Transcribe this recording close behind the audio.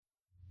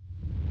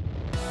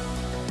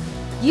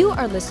You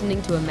are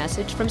listening to a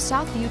message from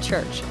Southview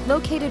Church,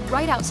 located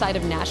right outside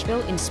of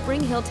Nashville in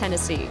Spring Hill,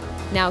 Tennessee.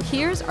 Now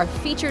here's our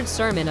featured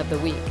sermon of the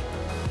week.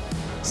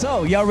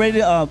 So, y'all ready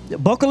to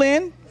buckle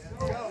in?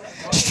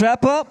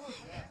 Strap up.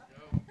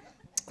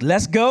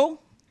 Let's go.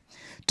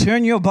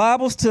 Turn your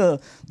Bibles to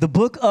the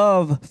book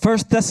of 1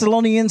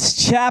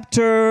 Thessalonians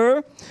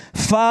chapter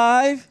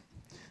 5,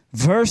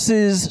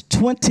 verses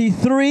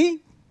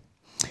 23.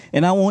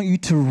 And I want you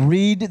to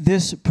read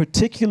this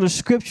particular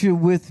scripture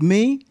with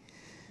me.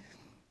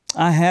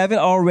 I have it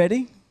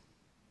already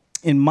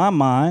in my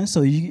mind,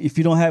 so if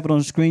you don't have it on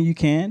the screen, you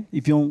can.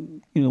 If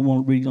you don't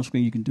want to read it on the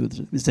screen, you can do it.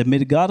 It said, "May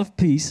the God of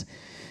peace,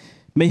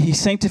 may he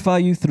sanctify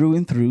you through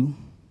and through.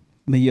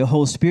 May your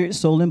whole spirit,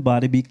 soul, and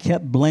body be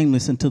kept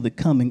blameless until the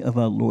coming of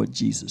our Lord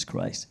Jesus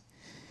Christ."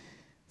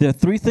 There are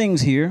three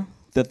things here.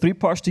 There are three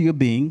parts to your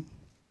being.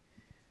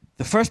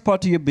 The first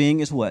part to your being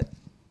is what?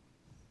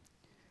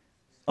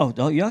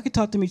 Oh, y'all can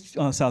talk to me,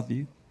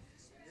 Southview.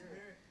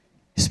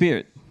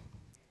 Spirit.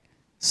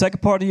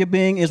 Second part of your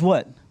being is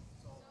what?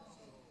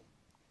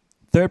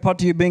 Third part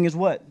of your being is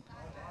what?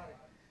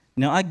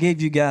 Now, I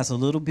gave you guys a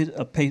little bit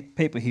of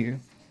paper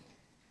here,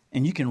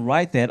 and you can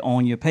write that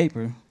on your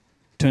paper.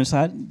 Turn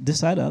this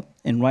side up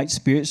and write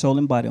spirit, soul,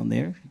 and body on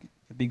there.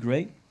 That'd be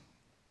great.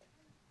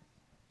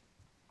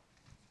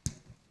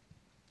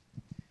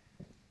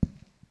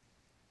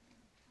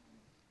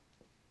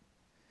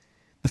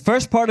 The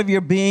first part of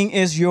your being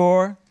is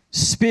your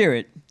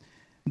spirit.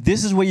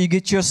 This is where you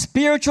get your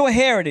spiritual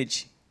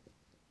heritage.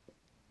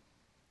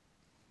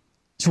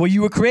 It's where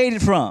you were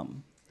created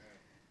from.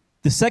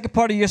 The second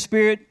part of your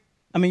spirit,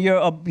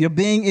 your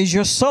being is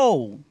your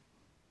soul.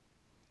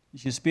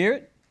 It's your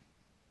spirit.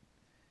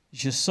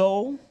 It's your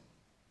soul.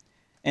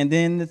 And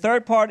then the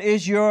third part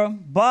is your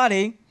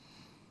body.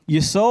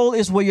 Your soul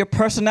is where your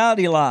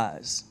personality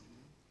lies.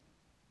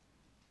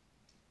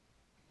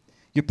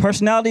 Your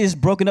personality is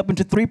broken up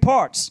into three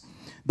parts.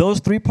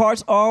 Those three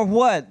parts are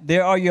what?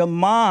 There are your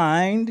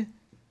mind,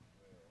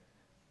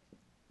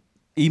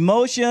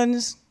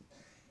 emotions,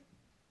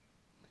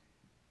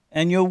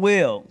 and your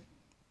will.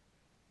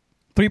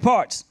 Three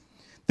parts.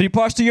 Three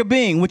parts to your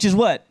being, which is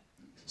what?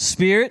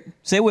 Spirit.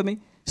 Say it with me.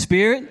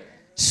 Spirit,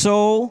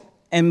 soul,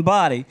 and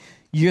body.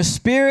 Your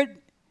spirit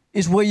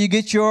is where you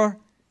get your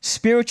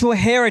spiritual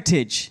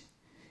heritage.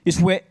 It's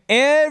where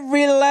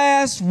every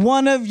last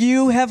one of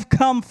you have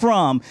come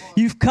from.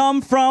 You've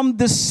come from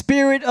the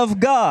Spirit of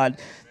God.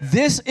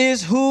 This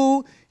is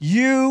who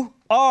you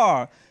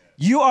are.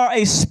 You are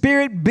a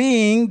spirit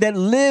being that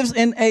lives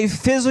in a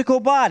physical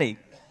body.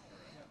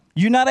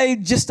 You're not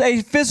just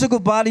a physical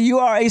body. You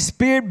are a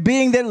spirit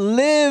being that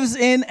lives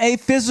in a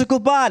physical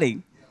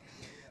body.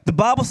 The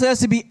Bible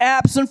says to be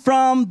absent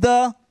from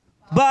the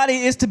body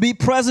is to be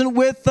present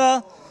with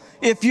the.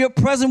 If you're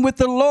present with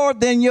the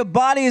Lord, then your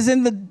body is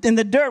in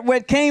the dirt where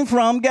it came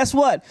from. Guess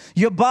what?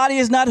 Your body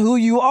is not who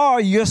you are.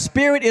 Your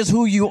spirit is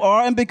who you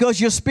are. And because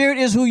your spirit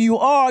is who you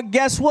are,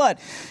 guess what?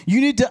 You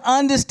need to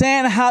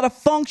understand how to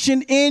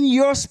function in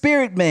your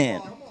spirit,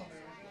 man.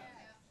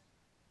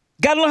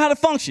 Got to learn how to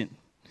function.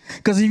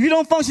 Because if you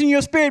don't function in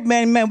your spirit,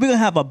 man, we're going to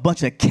have a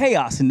bunch of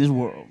chaos in this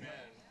world.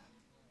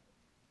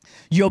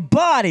 Your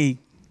body,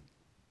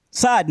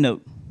 side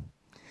note,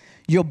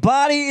 your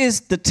body is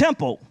the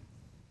temple.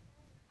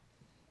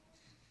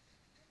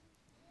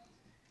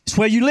 It's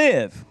where you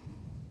live.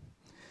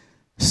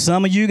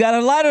 Some of you got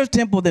a lighter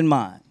temple than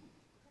mine.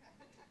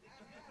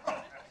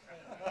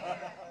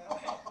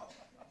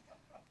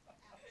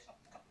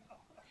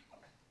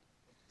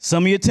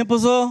 Some of your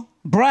temples are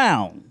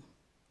brown.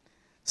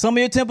 Some of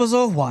your temples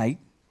are white.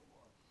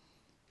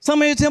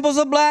 Some of your temples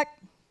are black,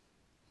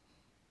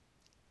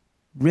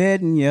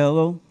 red, and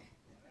yellow.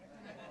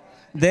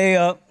 They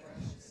are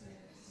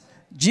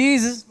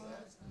Jesus.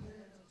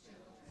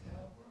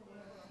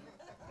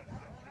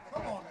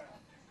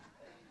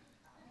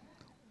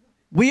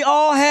 We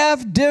all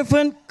have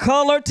different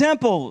color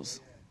temples.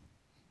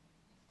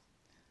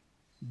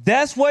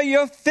 That's where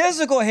your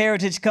physical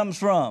heritage comes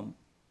from.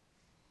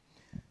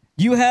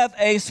 You have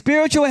a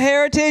spiritual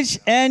heritage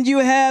and you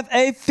have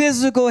a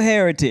physical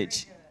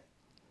heritage.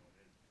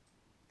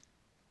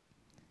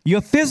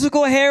 Your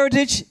physical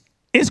heritage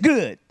is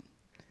good.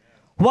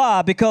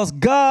 Why? Because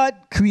God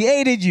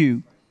created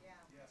you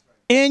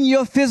in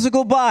your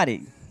physical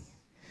body.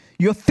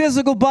 Your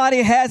physical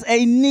body has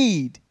a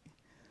need.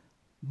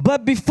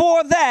 But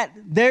before that,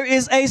 there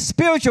is a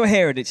spiritual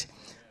heritage.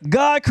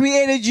 God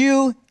created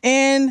you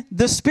in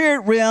the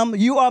spirit realm.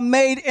 You are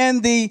made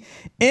in the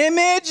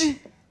image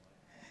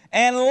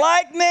and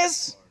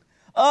likeness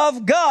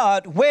of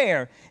God.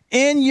 Where?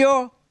 In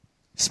your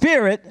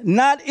spirit,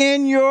 not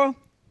in your.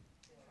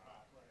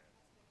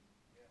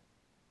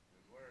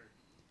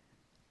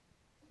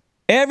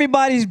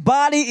 Everybody's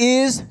body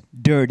is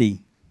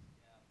dirty.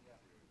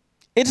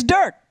 It's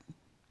dirt.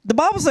 The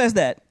Bible says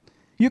that.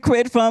 Your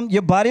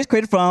body is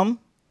created from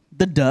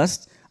the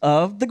dust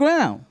of the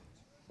ground.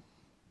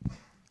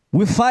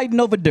 We're fighting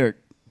over dirt.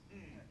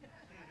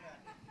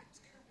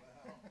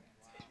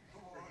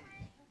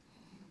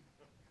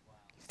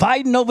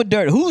 Fighting over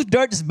dirt. Whose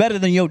dirt is better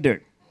than your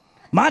dirt?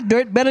 My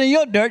dirt better than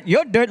your dirt.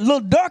 Your dirt a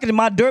little darker than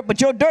my dirt, but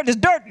your dirt is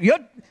dirt. You're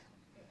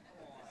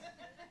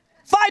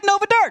fighting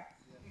over dirt.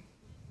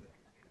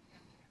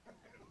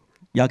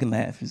 Y'all can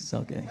laugh. It's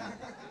okay.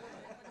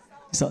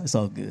 It's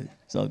all good.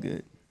 It's all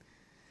good.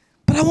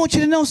 But I want you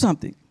to know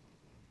something.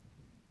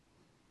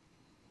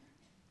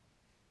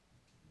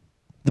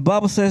 The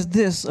Bible says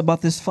this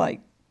about this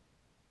fight.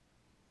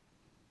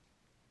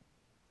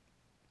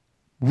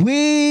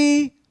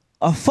 We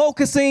are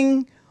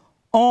focusing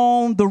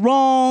on the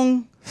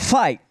wrong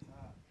fight.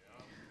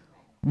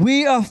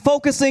 We are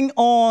focusing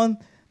on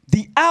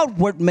the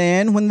outward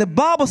man when the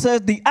Bible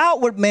says the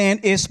outward man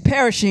is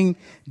perishing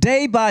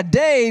day by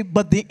day,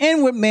 but the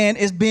inward man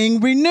is being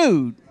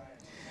renewed.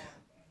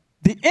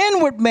 The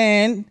inward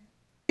man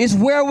is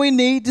where we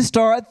need to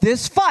start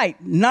this fight,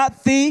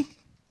 not the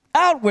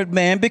outward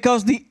man,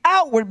 because the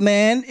outward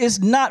man is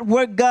not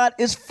where God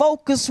is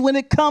focused when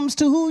it comes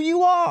to who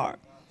you are.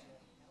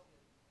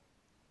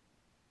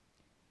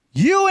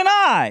 You and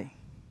I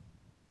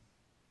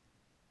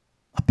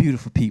are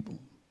beautiful people.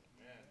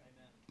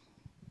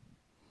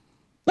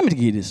 Let me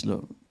give you this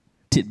little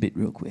tidbit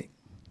real quick.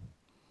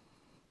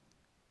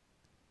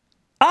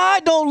 I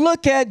don't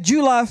look at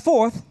July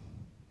 4th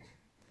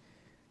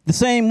the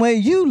same way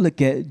you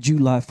look at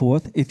July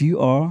 4th if you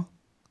are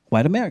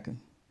white American.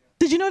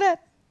 Did you know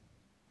that?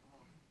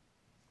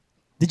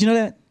 Did you know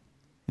that?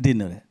 I didn't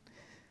know that.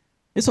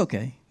 It's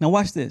okay. Now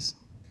watch this.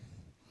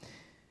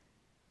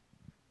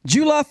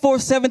 July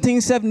 4th,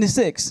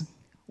 1776,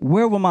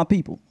 where were my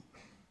people?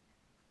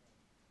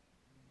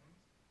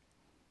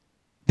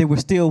 They were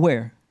still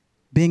where?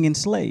 Being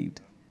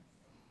enslaved.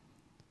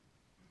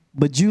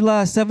 But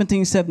July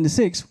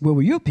 1776, where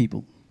were your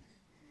people?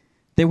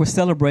 They were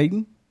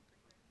celebrating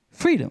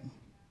freedom.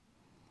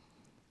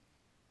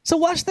 So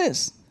watch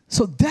this.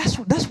 So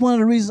that's one of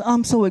the reasons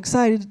I'm so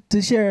excited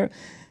to share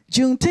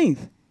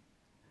Juneteenth.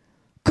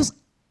 Because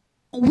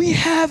we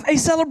have a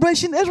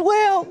celebration as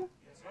well.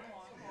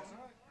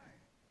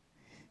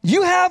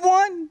 You have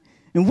one,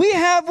 and we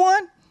have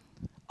one.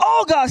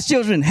 All God's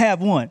children have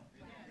one.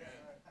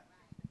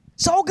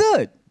 It's all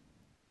good.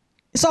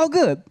 It's all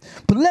good.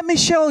 But let me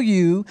show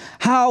you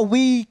how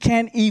we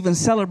can even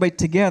celebrate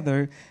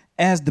together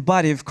as the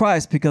body of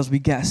Christ, because we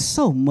got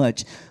so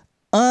much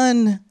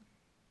ununited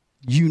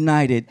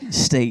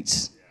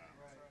states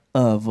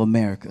of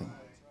America.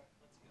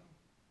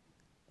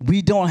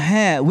 We don't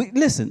have,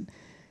 listen,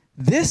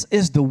 this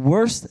is the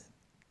worst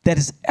that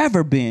has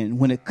ever been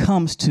when it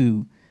comes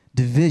to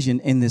division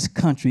in this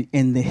country,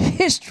 in the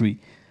history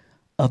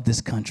of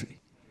this country,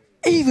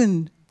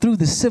 even through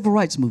the civil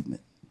rights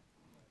movement.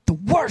 The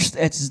worst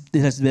that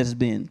has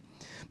been.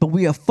 But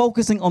we are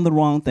focusing on the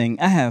wrong thing.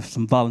 I have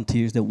some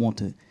volunteers that want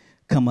to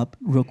come up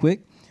real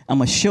quick. I'm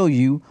going to show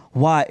you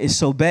why it's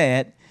so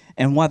bad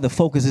and why the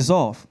focus is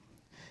off.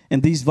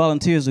 And these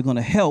volunteers are going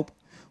to help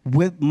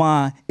with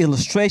my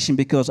illustration,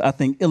 because I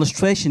think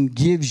illustration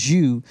gives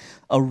you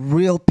a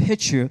real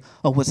picture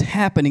of what's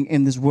happening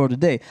in this world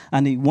today. I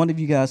need one of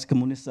you guys to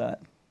come on this side.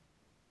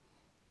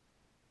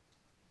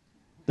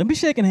 Don't be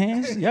shaking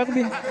hands. Y'all can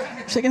be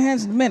shaking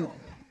hands in a minute.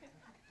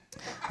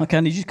 Okay, I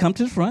need you to come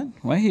to the front,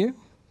 right here.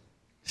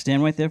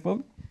 Stand right there for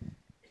me.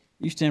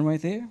 You stand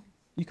right there.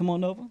 You come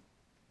on over.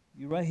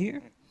 You right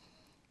here.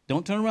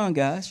 Don't turn around,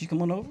 guys. You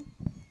come on over.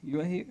 You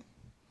right here.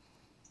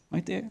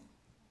 Right there.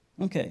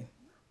 Okay.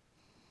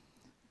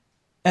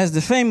 As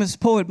the famous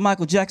poet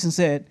Michael Jackson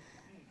said,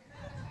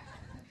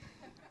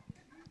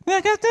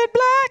 I got that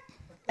black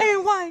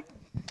and white.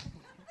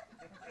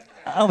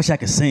 I wish I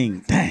could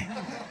sing. Dang,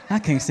 I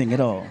can't sing at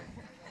all.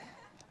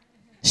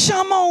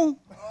 Shamon.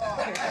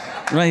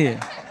 Right here.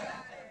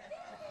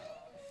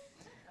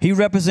 He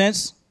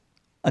represents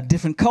a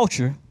different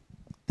culture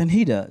than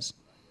he does.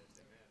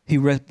 He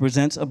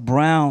represents a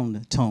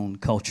brown tone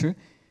culture.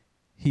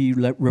 He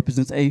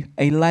represents a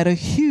lighter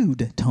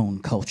hued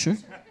tone culture.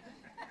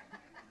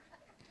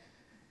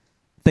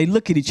 They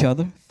look at each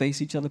other.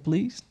 Face each other,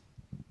 please.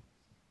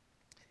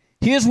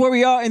 Here's where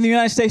we are in the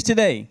United States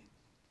today.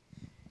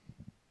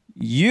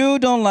 You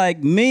don't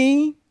like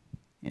me,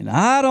 and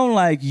I don't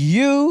like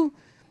you,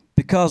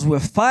 because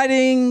we're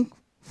fighting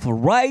for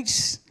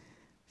rights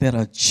that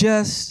are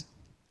just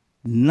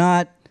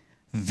not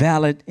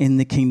valid in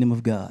the kingdom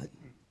of God.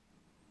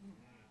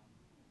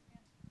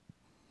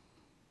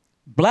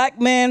 Black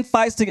man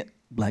fights against...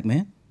 Black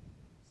man?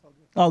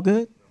 All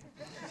good?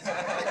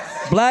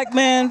 Black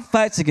man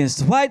fights against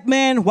the white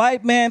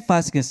man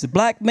fights against the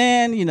black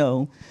man, you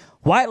know.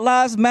 White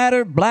lives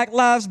matter, black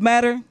lives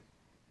matter.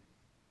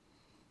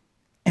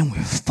 And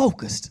we're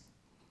focused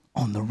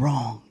on the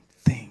wrong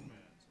thing.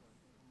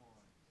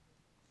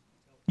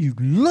 You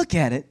look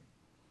at it,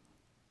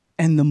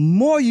 and the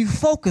more you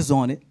focus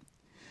on it,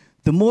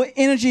 the more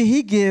energy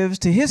he gives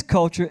to his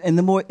culture, and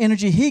the more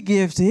energy he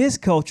gives to his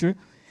culture,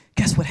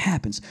 guess what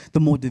happens? The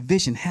more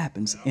division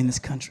happens in this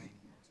country.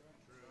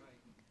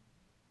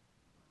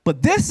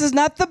 But this is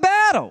not the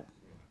battle.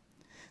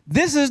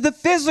 This is the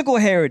physical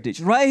heritage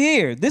right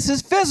here. This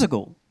is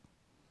physical.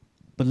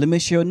 But let me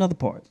share another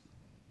part.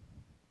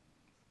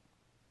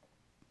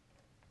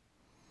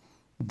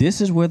 This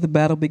is where the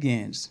battle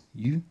begins.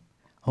 You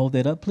hold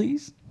that up,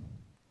 please.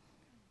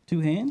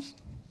 2 hands.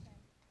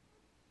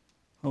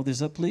 Hold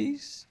this up,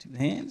 please. 2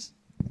 hands.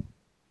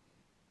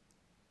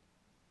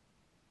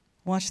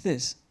 Watch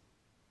this.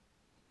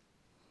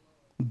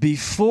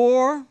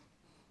 Before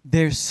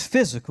there's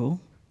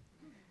physical,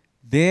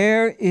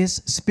 there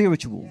is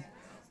spiritual.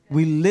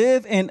 We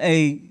live in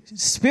a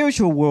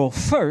spiritual world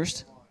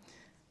first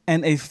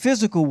and a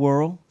physical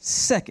world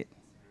second.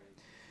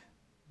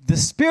 The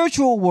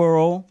spiritual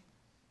world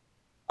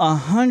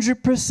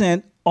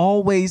 100%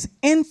 always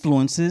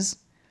influences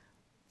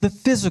the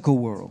physical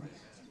world.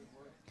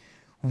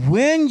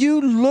 When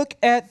you look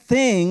at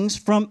things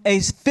from a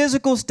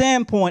physical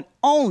standpoint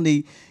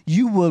only,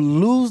 you will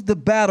lose the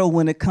battle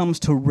when it comes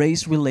to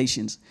race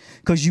relations,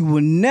 because you will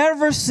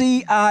never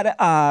see eye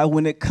to eye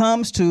when it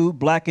comes to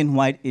black and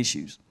white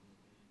issues.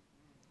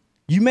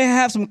 You may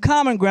have some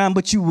common ground,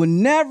 but you will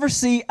never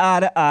see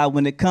eye to eye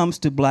when it comes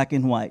to black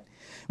and white.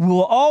 We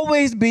will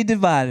always be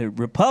divided,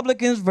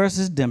 Republicans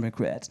versus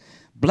Democrats,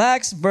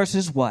 blacks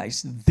versus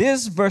whites,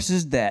 this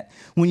versus that.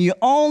 When you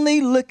only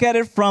look at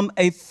it from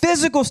a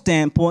physical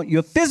standpoint,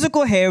 your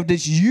physical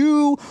heritage,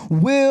 you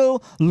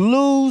will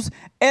lose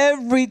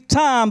every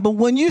time. But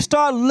when you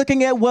start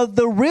looking at what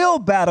the real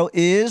battle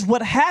is,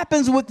 what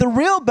happens with the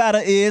real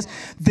battle is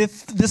the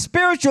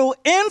spiritual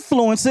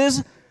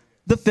influences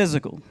the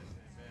physical.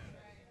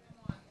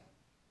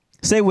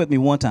 Say it with me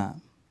one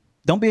time.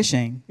 Don't be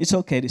ashamed. It's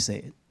okay to say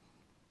it.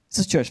 This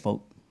is church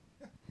folk.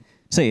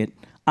 Say it.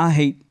 I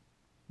hate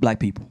black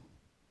people.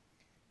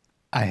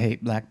 I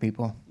hate black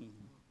people.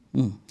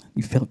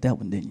 You felt that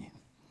one, didn't you?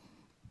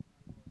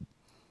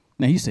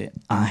 Now you said,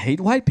 I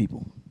hate white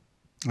people.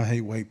 I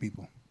hate white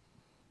people.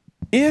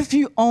 If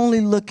you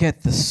only look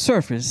at the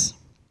surface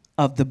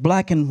of the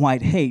black and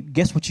white hate,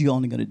 guess what you're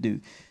only going to do?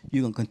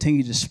 You're going to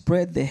continue to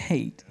spread the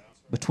hate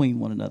between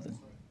one another.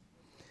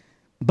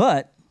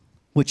 But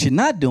what you're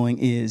not doing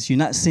is you're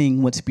not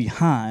seeing what's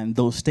behind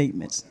those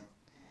statements.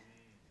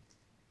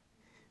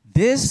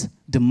 This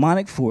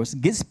demonic force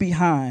gets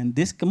behind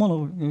this, come on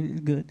over,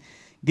 good,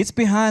 gets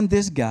behind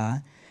this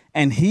guy,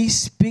 and he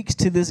speaks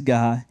to this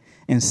guy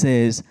and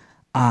says,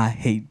 I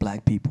hate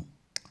black people.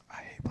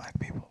 I hate black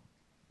people.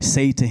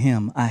 Say to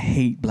him, I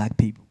hate black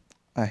people.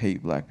 I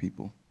hate black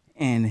people.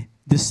 And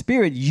the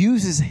Spirit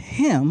uses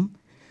him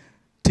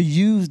to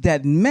use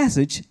that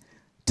message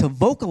to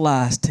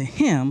vocalize to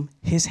him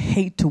his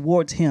hate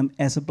towards him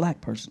as a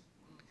black person.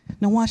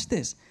 Now watch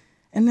this.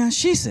 And now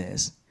she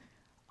says,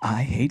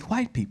 I hate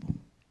white people.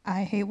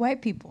 I hate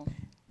white people.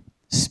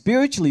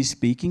 Spiritually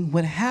speaking,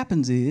 what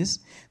happens is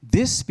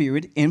this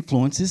spirit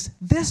influences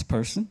this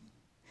person,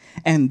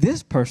 and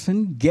this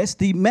person gets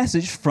the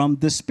message from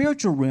the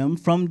spiritual realm,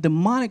 from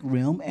demonic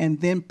realm, and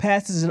then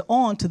passes it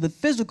on to the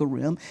physical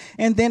realm,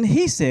 and then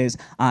he says,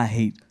 I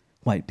hate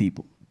white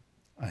people.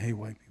 I hate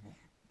white people.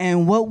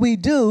 And what we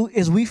do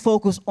is we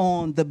focus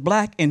on the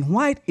black and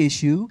white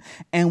issue,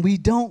 and we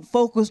don't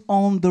focus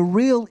on the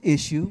real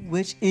issue,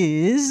 which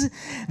is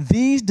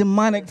these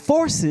demonic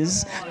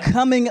forces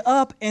coming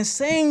up and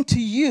saying to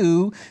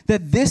you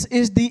that this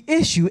is the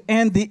issue,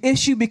 and the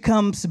issue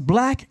becomes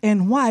black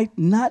and white,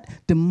 not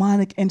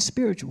demonic and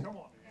spiritual.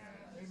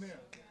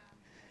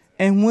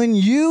 And when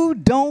you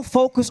don't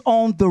focus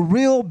on the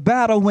real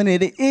battle, when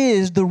it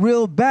is the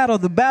real battle,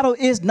 the battle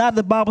is not,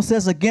 the Bible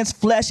says, against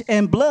flesh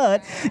and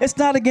blood. It's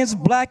not against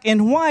black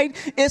and white.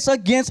 It's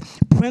against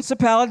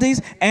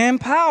principalities and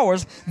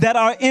powers that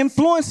are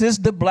influences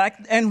the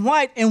black and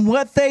white. And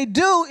what they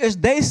do is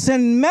they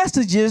send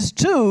messages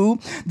to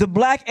the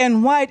black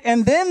and white,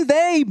 and then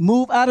they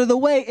move out of the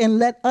way and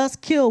let us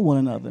kill one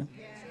another.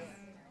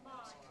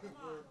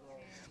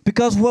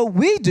 Because what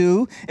we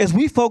do is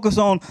we focus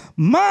on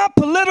my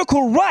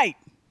political right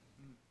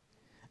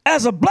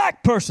as a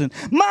black person,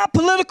 my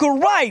political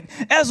right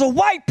as a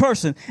white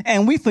person,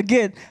 and we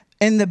forget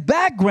in the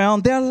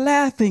background they're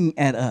laughing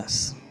at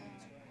us.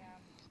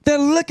 They're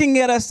looking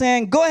at us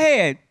saying, go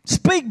ahead,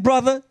 speak,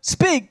 brother,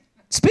 speak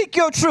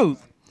your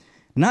truth.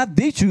 Not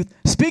the truth,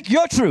 speak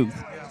your truth.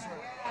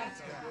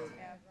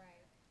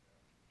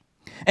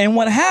 And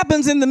what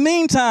happens in the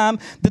meantime,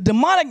 the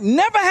demonic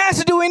never has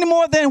to do any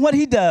more than what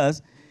he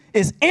does,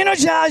 is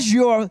energize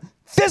your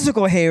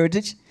physical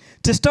heritage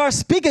to start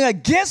speaking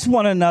against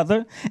one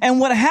another. And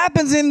what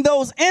happens in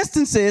those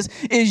instances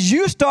is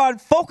you start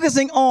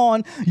focusing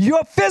on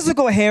your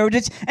physical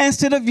heritage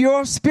instead of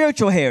your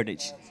spiritual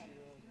heritage.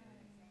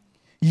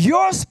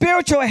 Your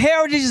spiritual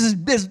heritage is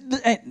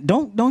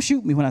don't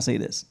shoot me when I say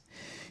this.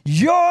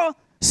 Your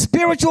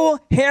spiritual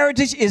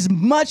heritage is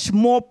much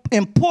more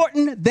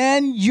important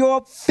than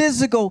your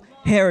physical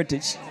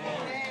heritage.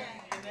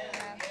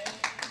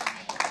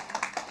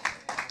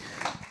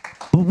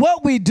 But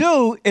what we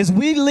do is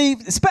we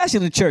leave, especially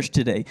the church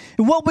today,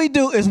 what we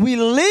do is we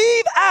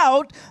leave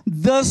out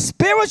the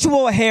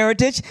spiritual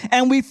heritage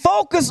and we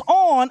focus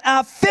on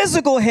our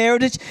physical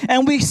heritage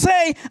and we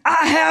say,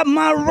 I have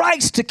my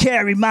rights to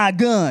carry my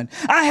gun.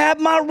 I have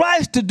my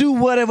rights to do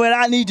whatever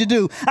I need to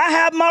do. I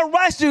have my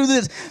rights to do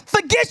this.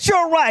 Forget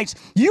your rights.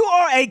 You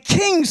are a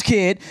king's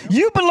kid.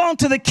 You belong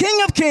to the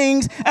King of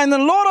Kings and the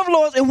Lord of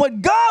Lords. And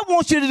what God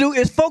wants you to do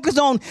is focus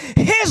on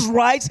his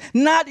rights,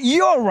 not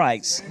your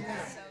rights.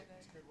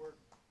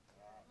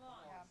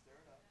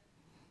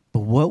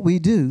 But what we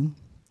do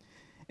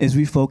is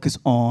we focus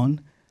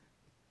on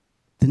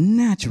the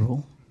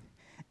natural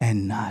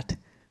and not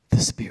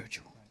the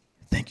spiritual.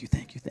 Thank you,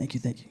 thank you, thank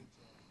you, thank you.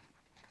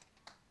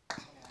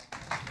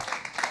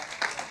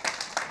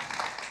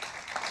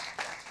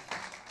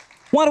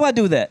 Why do I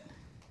do that?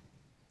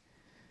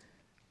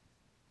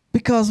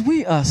 Because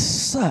we are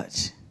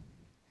such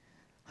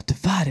a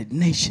divided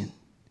nation.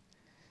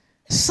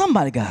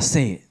 Somebody got to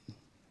say it.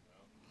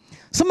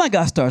 Somebody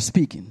got to start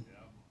speaking.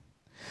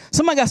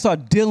 Somebody got to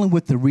start dealing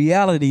with the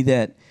reality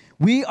that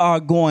we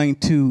are going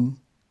to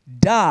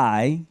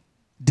die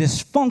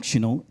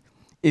dysfunctional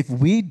if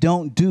we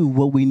don't do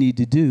what we need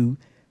to do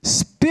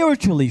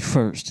spiritually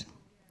first.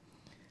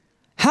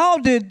 How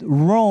did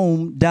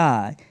Rome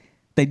die?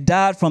 They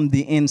died from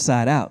the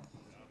inside out,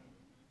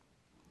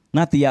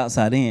 not the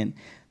outside in.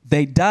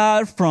 They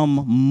died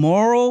from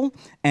moral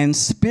and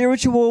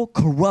spiritual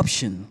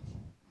corruption.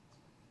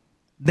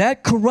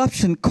 That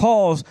corruption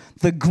caused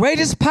the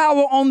greatest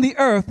power on the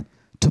earth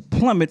to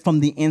plummet from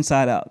the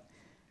inside out.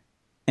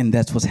 And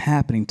that's what's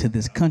happening to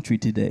this country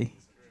today.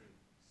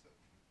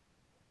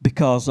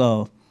 Because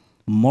of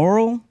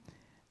moral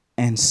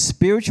and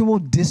spiritual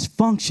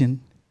dysfunction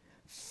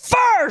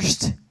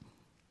first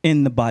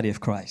in the body of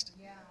Christ.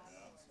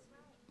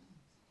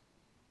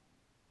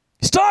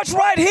 Starts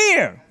right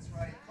here.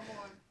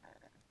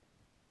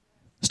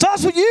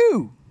 Starts with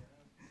you.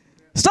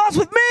 Starts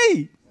with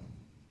me.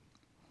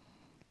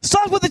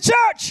 Starts with the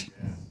church.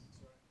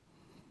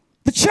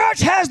 The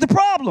church has the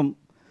problem.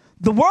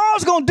 The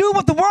world's going to do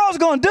what the world's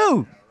going to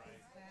do.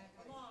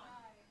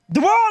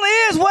 The world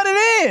is what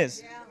it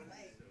is.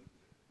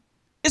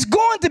 It's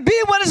going to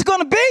be what it's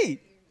going to be.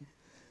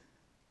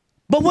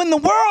 But when the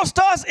world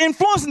starts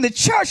influencing the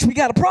church, we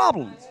got a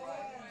problem.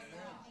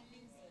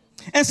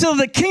 And so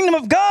the kingdom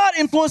of God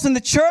influencing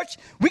the church,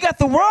 we got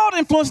the world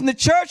influencing the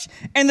church,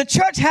 and the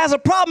church has a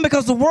problem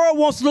because the world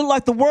wants to look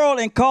like the world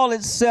and call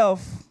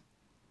itself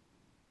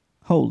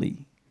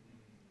holy.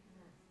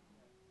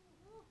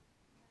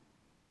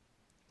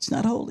 It's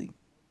not holy.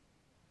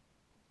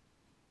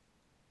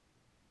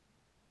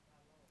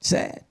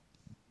 Sad.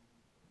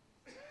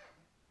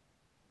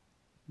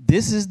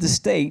 This is the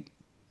state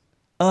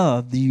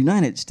of the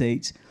United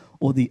States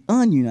or the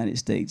un-United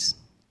States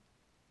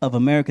of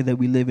America that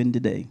we live in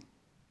today.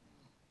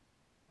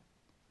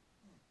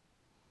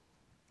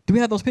 Do we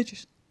have those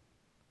pictures?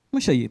 Let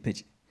me show you a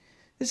picture.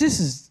 This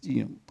is,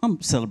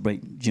 I'm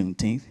celebrating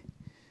Juneteenth.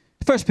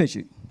 First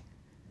picture.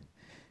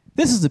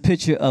 This is a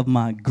picture of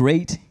my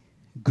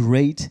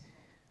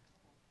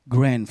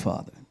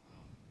great-great-grandfather.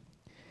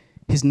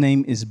 His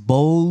name is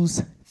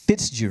Bose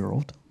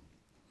Fitzgerald.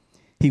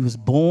 He was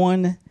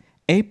born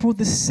April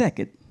the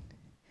 2nd,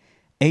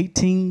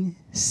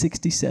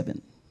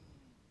 1867.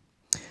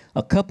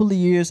 A couple of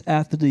years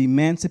after the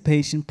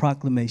Emancipation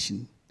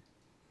Proclamation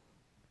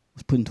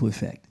was put into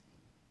effect.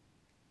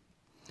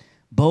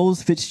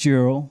 Bose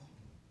Fitzgerald,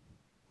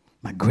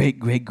 my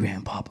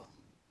great-great-grandpapa.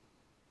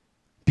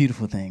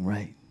 Beautiful thing,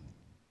 right?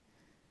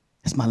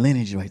 That's my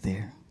lineage right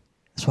there.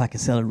 That's why I can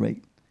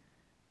celebrate.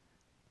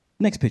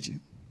 Next picture.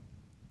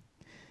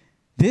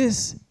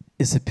 This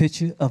is a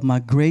picture of my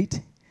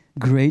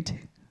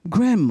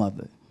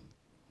great-great-grandmother,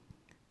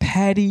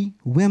 Patty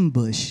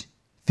Wimbush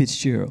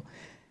Fitzgerald.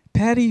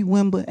 Patty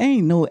Wimbush,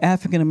 ain't no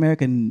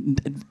African-American,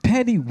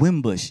 Patty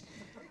Wimbush.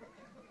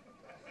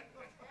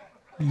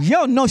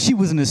 Y'all know she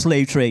was in the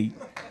slave trade.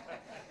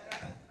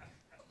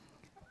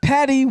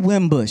 Patty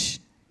Wimbush.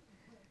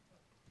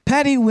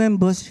 Patty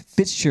Wimbush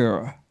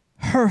Fitzgerald.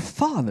 Her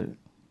father,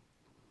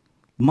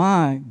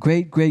 my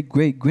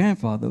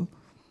great-great-great-grandfather,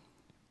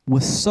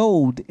 was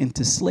sold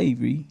into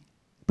slavery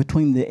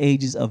between the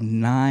ages of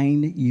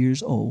 9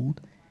 years old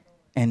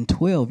and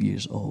 12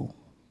 years old.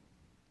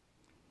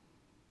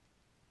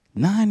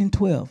 9 and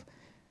 12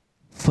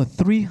 for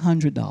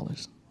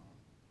 $300.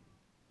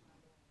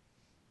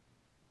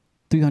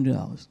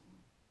 $300.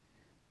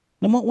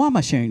 Now, why am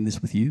I sharing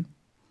this with you?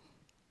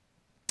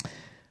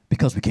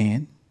 Because we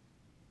can.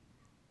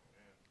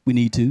 We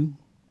need to.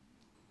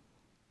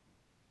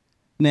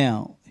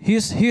 Now,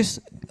 here's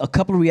a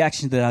couple of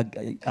reactions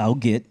that I'll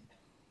get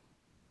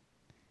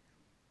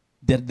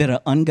that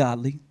are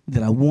ungodly,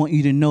 that I want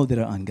you to know that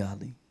are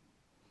ungodly.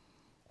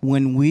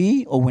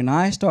 When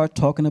I start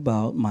talking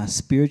about my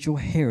spiritual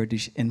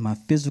heritage and my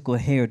physical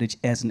heritage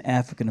as an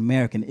African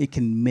American, it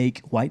can make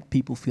white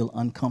people feel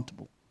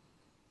uncomfortable.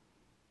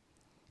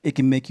 It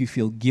can make you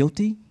feel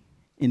guilty,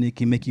 and it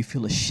can make you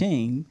feel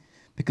ashamed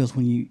Because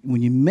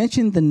when you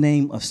mention the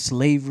name of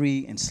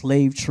slavery and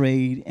slave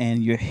trade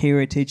and your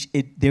heritage,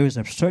 there is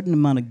a certain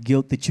amount of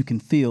guilt that you can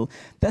feel.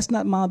 That's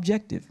not my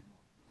objective.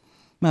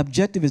 My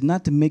objective is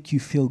not to make you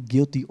feel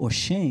guilty or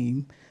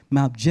shame.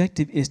 My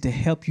objective is to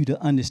help you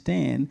to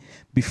understand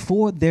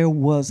before there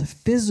was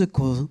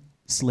physical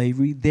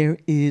slavery, there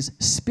is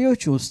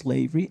spiritual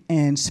slavery,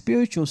 and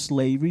spiritual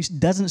slavery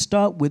doesn't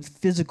start with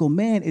physical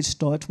man, it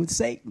starts with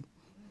Satan.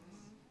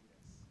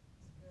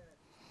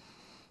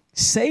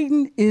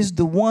 Satan is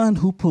the one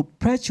who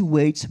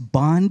perpetuates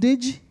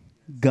bondage.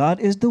 God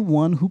is the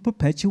one who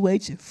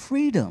perpetuates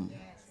freedom.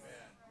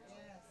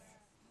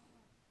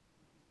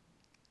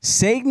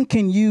 Satan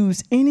can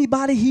use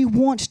anybody he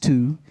wants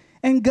to,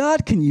 and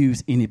God can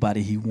use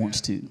anybody he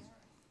wants to.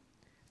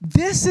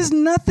 This is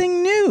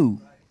nothing new.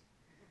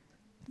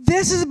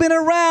 This has been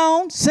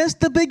around since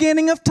the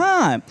beginning of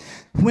time.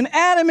 When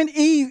Adam and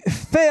Eve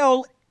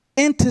fell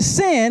into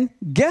sin,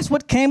 guess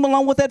what came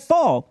along with that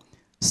fall?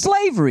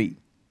 Slavery.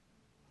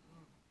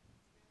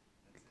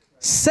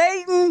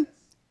 Satan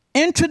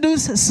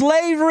introduced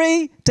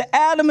slavery to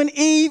Adam and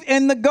Eve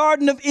in the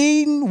Garden of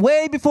Eden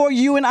way before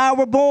you and I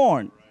were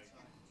born.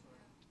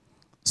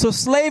 So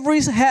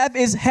slavery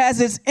has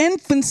its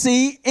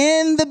infancy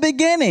in the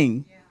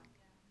beginning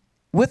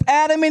with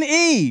Adam and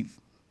Eve.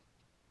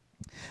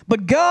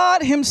 But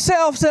God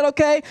himself said,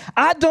 okay,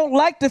 I don't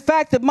like the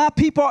fact that my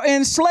people are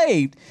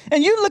enslaved.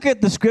 And you look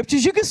at the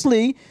scriptures, you can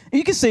see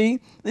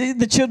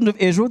the children of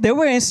Israel, they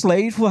were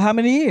enslaved for how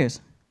many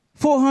years?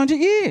 400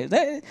 years.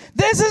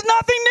 This is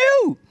nothing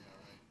new.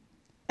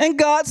 And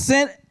God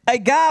sent a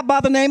guy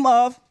by the name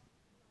of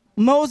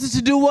Moses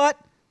to do what?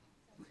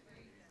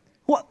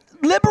 What?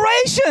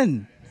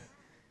 Liberation.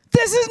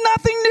 This is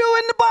nothing new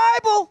in the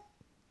Bible.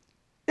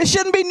 It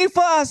shouldn't be new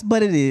for us,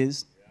 but it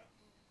is.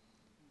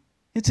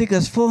 It took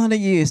us 400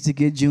 years to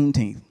get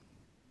Juneteenth.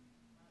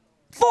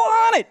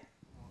 400.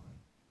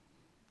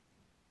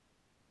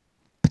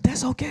 But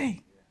that's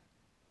okay.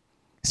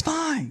 It's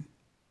fine.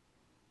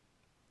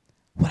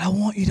 What I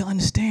want you to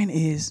understand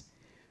is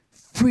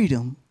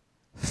freedom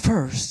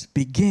first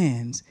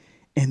begins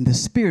in the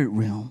spirit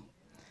realm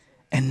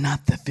and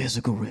not the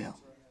physical realm.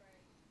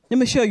 Let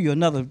me show you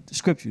another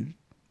scripture.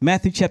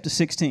 Matthew chapter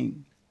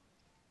 16.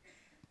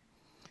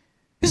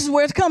 This is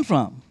where it comes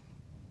from.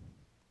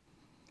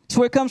 It's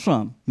where it comes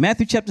from.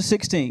 Matthew chapter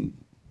 16.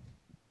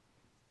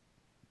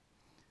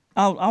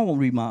 I won't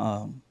read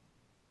my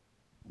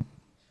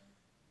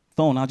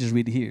phone. I'll just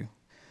read it here.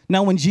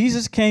 Now, when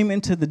Jesus came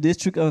into the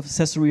district of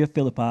Caesarea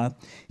Philippi,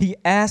 he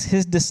asked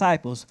his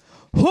disciples,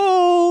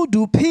 "Who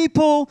do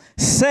people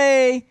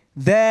say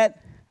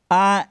that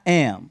I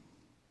am?"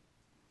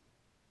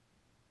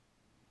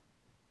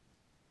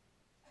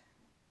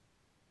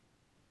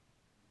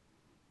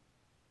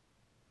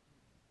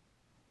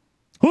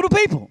 Who do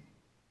people?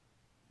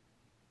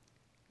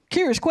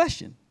 Curious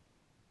question.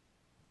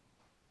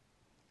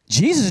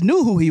 Jesus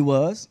knew who he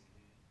was,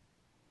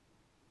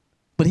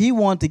 but he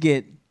wanted to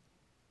get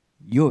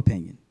your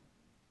opinion.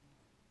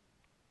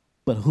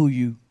 But who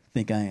you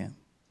think I am?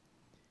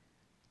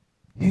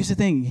 Here's the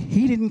thing.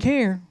 He didn't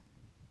care.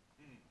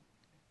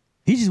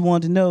 He just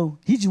wanted to know.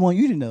 He just wanted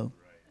you to know.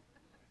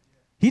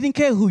 He didn't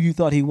care who you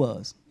thought he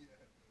was.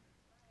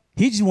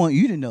 He just wanted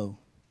you to know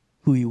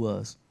who he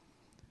was.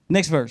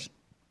 Next verse.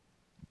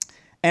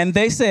 And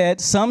they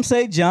said, some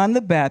say John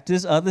the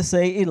Baptist, others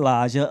say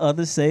Elijah,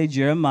 others say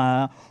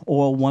Jeremiah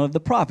or one of the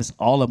prophets.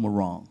 All of them were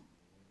wrong.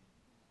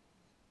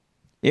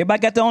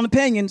 Everybody got their own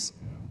opinions.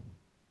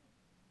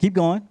 Keep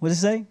going. What does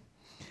it say?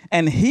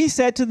 And he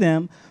said to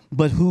them,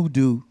 but who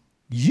do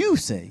you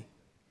say?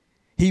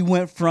 He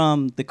went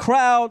from the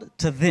crowd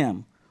to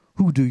them.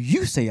 Who do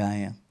you say I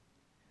am?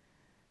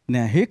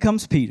 Now here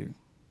comes Peter.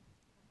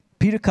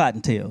 Peter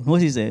Cottontail.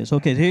 What he says?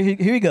 Okay,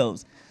 here he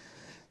goes.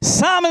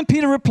 Simon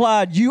Peter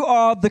replied, you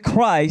are the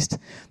Christ,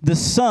 the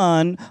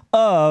Son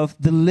of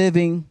the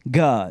living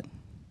God.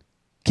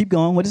 Keep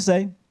going. What does it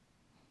say?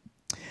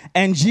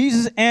 And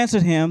Jesus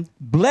answered him,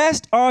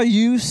 blessed are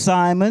you,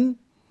 Simon.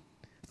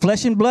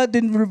 Flesh and blood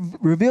didn't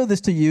reveal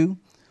this to you,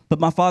 but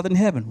my Father in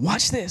heaven.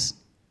 Watch this.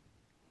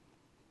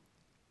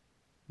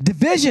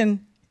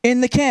 Division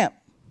in the camp.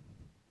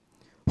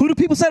 Who do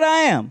people say that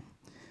I am?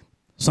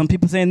 Some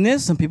people saying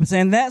this, some people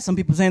saying that, some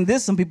people saying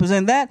this, some people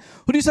saying that.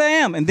 Who do you say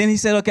I am? And then he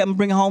said, okay, I'm going to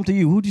bring it home to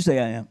you. Who do you say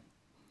I am?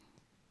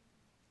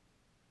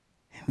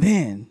 And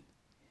then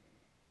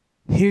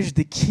here's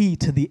the key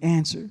to the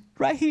answer.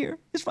 Right here.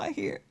 It's right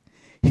here.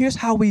 Here's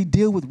how we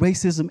deal with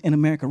racism in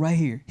America right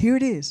here. Here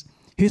it is.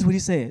 Here's what he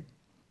said.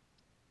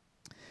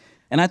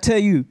 And I tell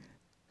you,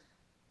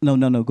 no,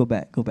 go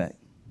back.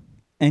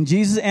 And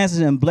Jesus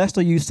answered him, blessed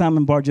are you,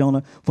 Simon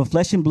Bar-Jonah, for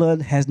flesh and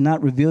blood has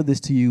not revealed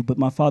this to you, but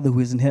my Father who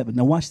is in heaven.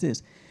 Now watch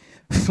this.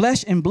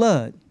 Flesh and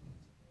blood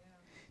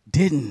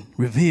didn't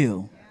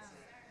reveal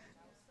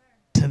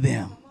to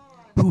them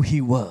who he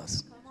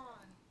was.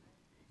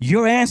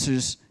 Your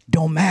answers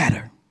don't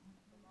matter.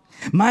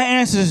 My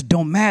answers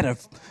don't matter.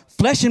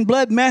 Flesh and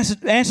blood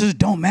answers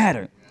don't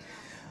matter.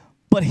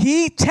 But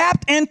he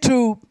tapped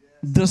into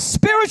the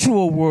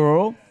spiritual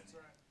world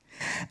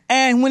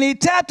And when he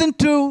tapped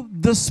into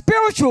the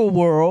spiritual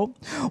world,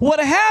 what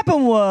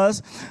happened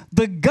was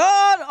the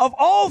God of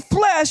all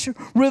flesh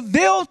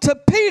revealed to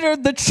Peter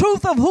the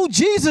truth of who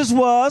Jesus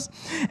was.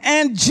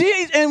 And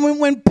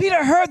when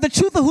Peter heard the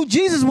truth of who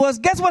Jesus was,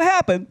 guess what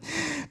happened?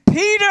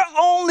 Peter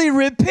only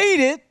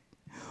repeated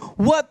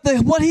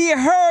what he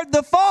heard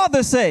the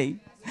Father say.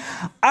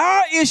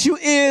 Our issue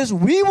is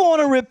we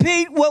want to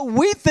repeat what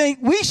we think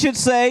we should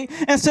say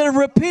instead of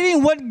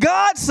repeating what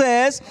God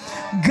says.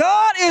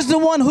 God is the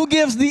one who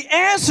gives the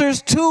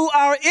answers to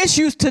our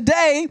issues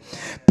today.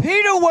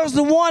 Peter was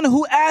the one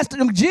who asked,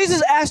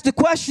 Jesus asked the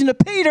question to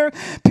Peter.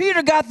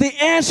 Peter got the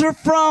answer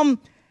from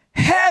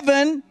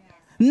heaven,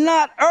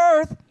 not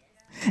earth.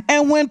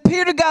 And when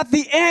Peter got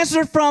the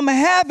answer from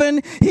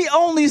heaven, he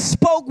only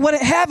spoke what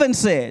heaven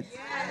said.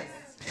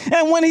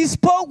 And when he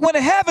spoke what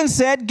heaven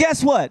said,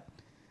 guess what?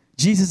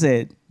 Jesus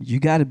said, you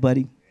got it,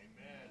 buddy.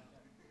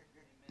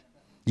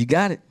 You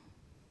got it.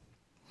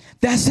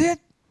 That's it.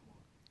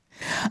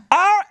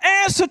 Our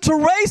answer to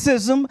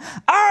racism,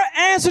 our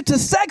answer to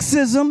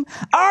sexism,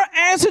 our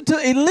answer to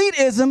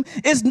elitism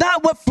is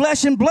not what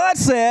flesh and blood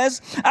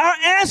says. Our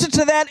answer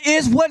to that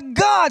is what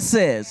God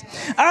says.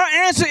 Our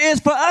answer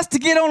is for us to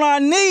get on our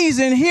knees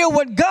and hear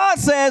what God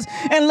says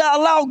and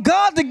allow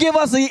God to give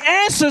us the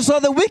answer so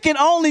that we can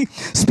only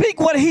speak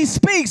what he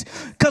speaks.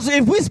 Because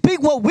if we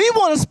speak what we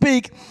want to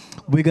speak,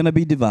 we're going to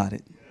be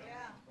divided.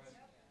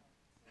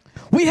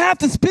 We have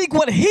to speak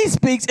what he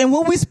speaks, and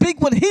when we speak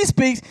what he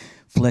speaks,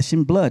 flesh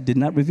and blood did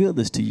not reveal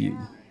this to you.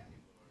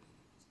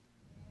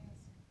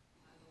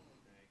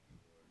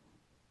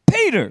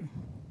 Peter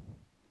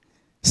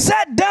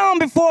sat down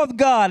before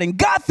God and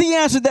got the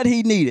answer that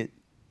he needed.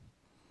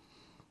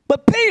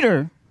 But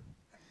Peter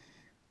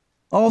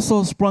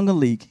also sprung a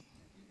leak.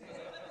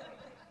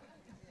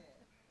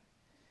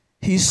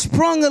 He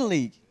sprung a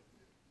leak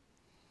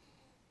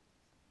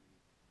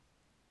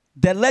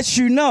that lets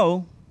you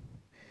know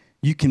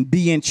you can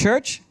be in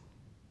church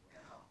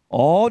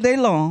all day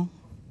long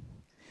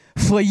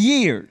for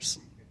years.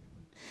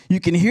 You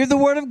can hear the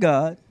word of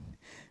God.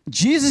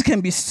 Jesus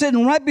can be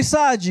sitting right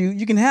beside you.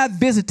 You can have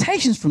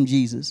visitations from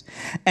Jesus,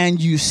 and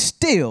you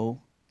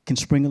still can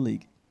spring a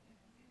leak.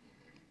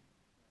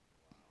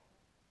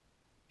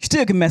 You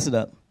still can mess it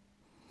up.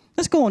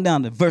 Let's go on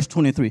down to verse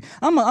 23.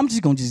 I'm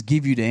just going to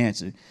give you the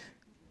answer.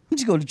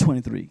 Let's go to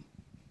 23.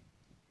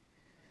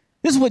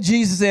 This is what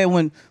Jesus said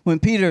when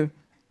Peter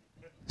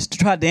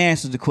tried to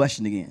answer the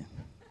question again.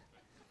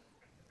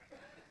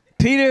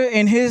 Peter,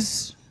 in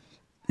his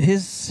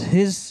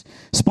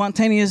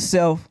spontaneous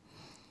self,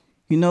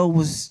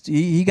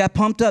 he got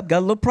pumped up, got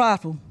a little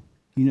prideful.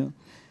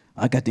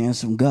 I got the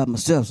answer from God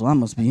myself, so I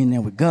must be in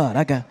there with God.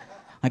 I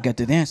got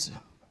that answer.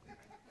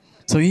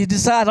 So he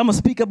decides, I'm going to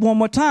speak up one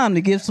more time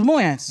to give some more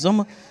answers.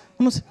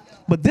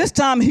 But this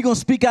time he's going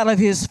to speak out of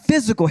his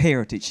physical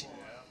heritage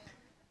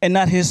and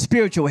not his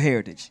spiritual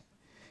heritage.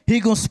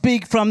 He's going to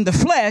speak from the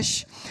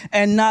flesh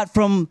and not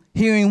from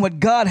hearing what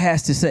God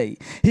has to say.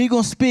 He's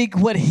going to speak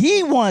what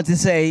he wants to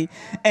say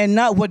and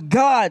not what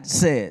God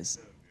says.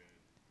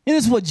 And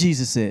this is what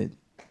Jesus said.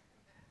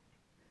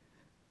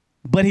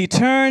 But he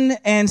turned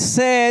and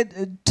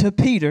said to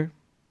Peter,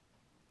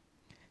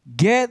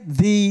 "Get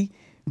thee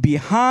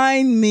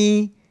behind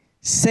me,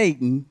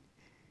 Satan.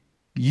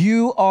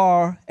 You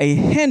are a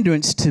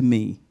hindrance to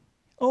me."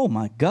 Oh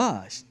my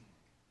gosh.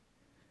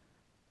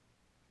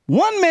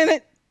 1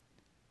 minute,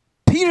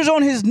 Peter's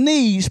on his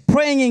knees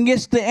praying and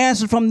gets the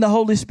answer from the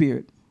Holy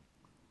Spirit.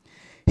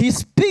 He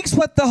speaks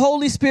what the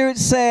Holy Spirit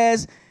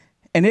says,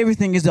 and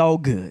everything is all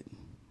good.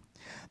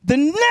 The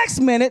next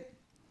minute,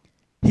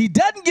 he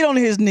doesn't get on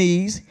his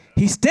knees.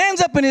 He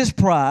stands up in his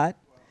pride,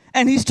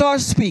 and he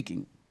starts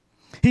speaking.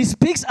 He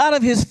speaks out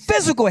of his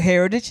physical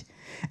heritage,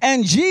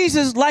 and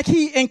Jesus, like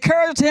he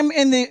encouraged him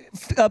in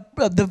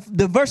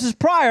the verses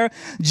prior,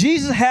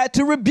 Jesus had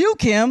to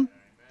rebuke him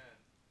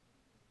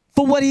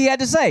for what he had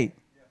to say.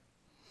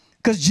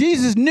 Because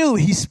Jesus knew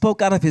he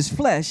spoke out of his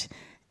flesh,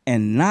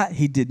 and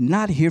he did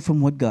not hear from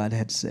what God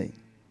had to say.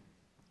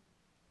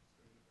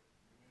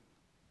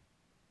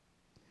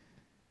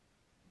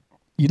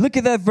 You look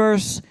at that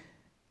verse,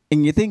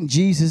 and you think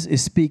Jesus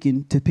is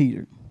speaking to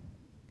Peter.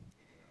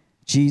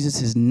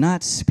 Jesus is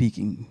not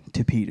speaking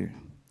to Peter.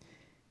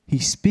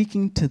 He's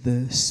speaking to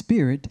the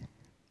spirit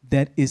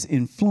that is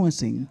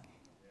influencing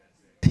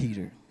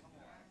Peter.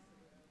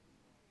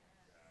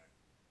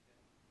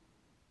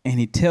 And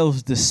he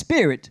tells the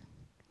spirit,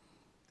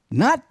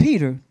 not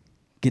Peter,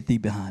 "Get thee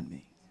behind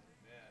me."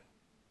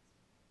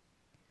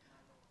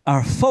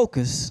 Our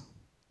focus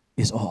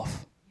is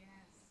off.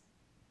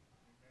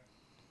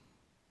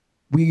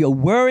 We are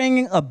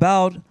worrying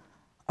about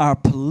our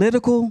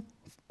political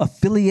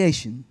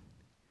affiliation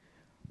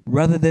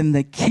rather than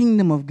the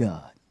kingdom of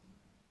God.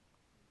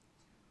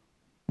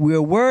 We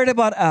are worried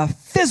about our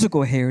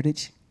physical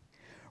heritage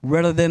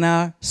rather than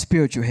our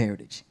spiritual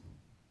heritage.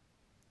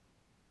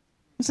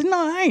 I said, "No,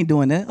 I ain't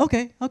doing that."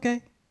 Okay.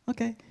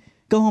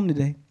 Go home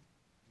today.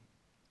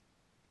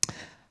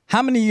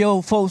 How many of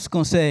your folks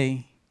gonna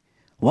say,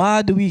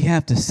 "Why do we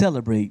have to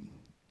celebrate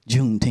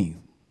Juneteenth?"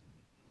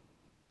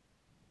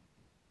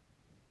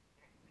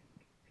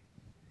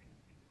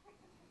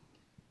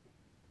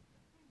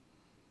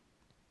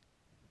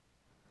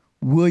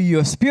 Will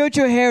your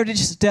spiritual heritage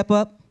step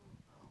up,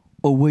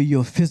 or will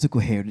your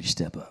physical heritage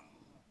step up?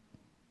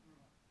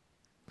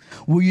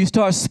 Will you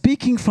start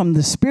speaking from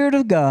the Spirit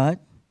of God,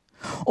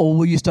 or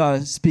will you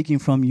start speaking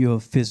from your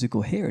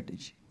physical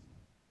heritage?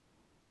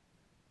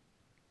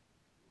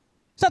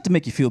 It's not to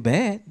make you feel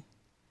bad.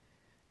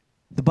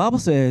 The Bible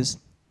says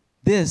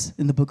this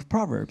in the book of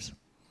Proverbs: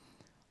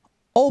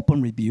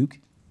 open rebuke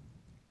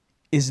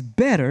is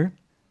better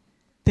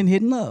than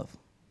hidden love.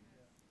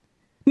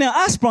 Now,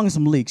 I sprung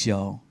some leaks,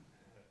 y'all.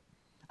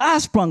 I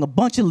sprung a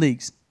bunch of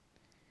leaks.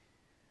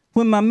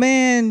 When my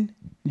man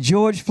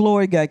George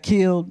Floyd got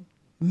killed,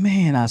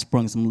 man, I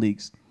sprung some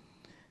leaks.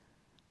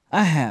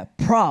 I had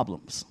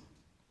problems.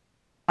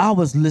 I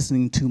was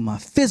listening to my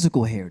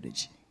physical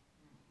heritage.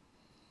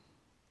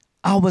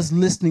 I was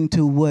listening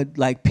to what,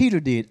 like Peter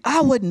did.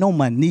 I wasn't on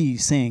my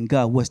knees saying,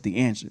 God, what's the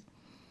answer?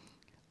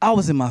 I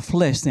was in my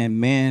flesh saying,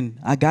 man,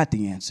 I got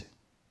the answer.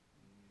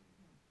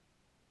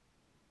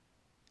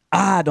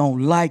 I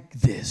don't like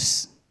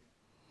this.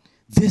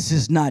 This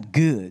is not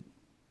good.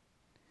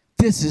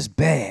 This is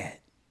bad.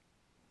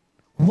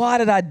 Why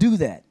did I do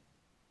that?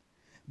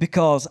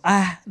 Because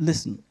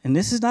listen, and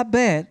this is not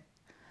bad,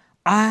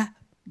 I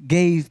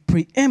gave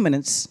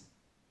preeminence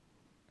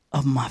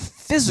of my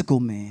physical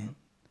man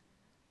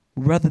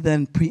rather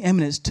than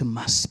preeminence to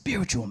my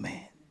spiritual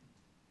man.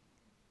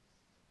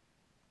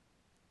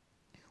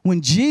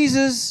 When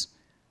Jesus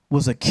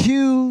was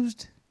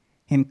accused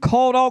and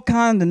called all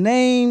kinds of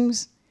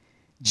names,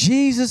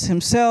 Jesus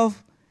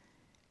himself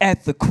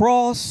at the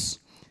cross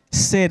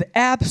said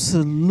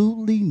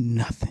absolutely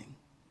nothing.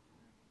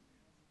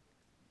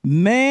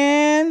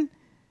 Man,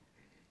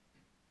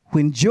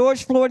 when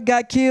George Floyd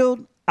got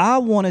killed, I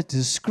wanted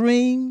to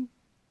scream.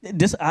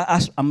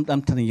 I'm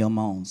telling you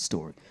my own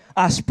story.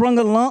 I sprung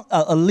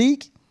a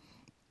leak.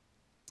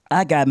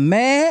 I got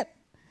mad.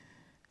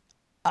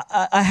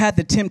 I had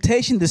the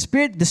temptation. The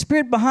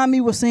spirit behind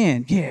me was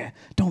saying, "Yeah,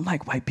 don't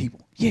like white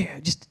people. Yeah,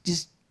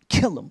 just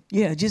kill them.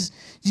 Yeah, just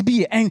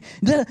be an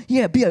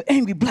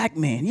angry black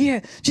man.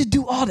 Yeah, just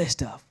do all that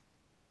stuff."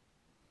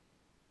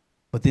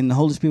 But then the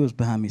Holy Spirit was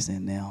behind me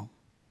saying, "Now,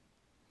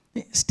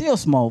 still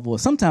small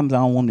voice. Sometimes I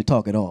don't want him to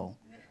talk at all.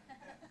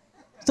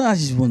 Sometimes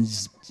I just want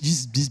to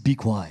just be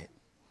quiet.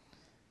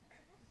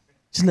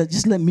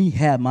 Just let me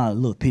have my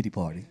little pity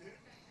party.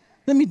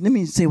 Let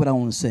me say what I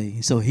want to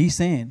say." So he's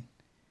saying,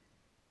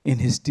 in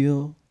his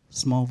still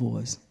small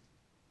voice,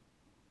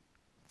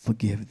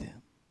 "Forgive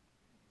them.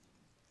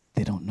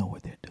 They don't know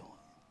what they're doing.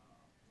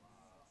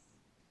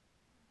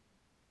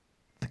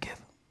 Forgive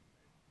them."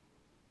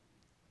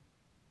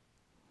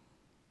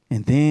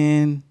 And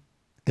then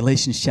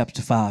Galatians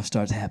chapter 5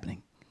 starts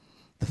happening.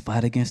 The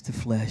fight against the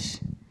flesh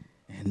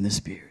and the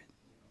spirit.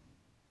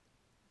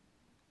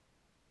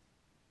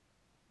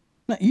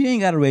 Now, you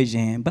ain't got to raise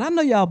your hand, but I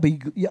know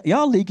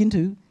y'all leaking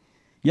too.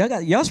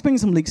 Y'all spring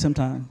some leaks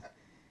sometime.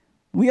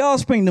 We all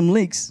spring them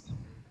leaks.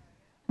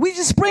 We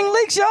just spring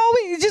leaks, y'all.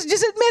 We just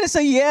admit it.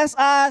 Say, yes,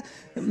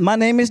 my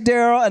name is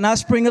Daryl, and I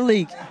spring a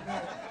leak.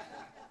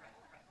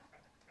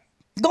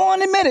 Go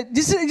on, admit it.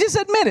 Just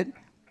admit it.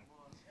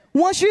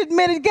 Once you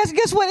admit it,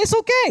 guess what? It's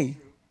okay.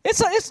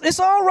 It's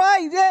all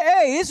right. Yeah,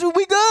 hey,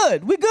 we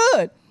good. We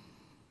good.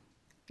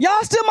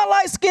 Y'all still my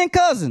light-skinned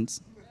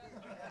cousins.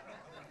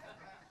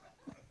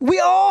 We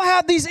all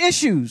have these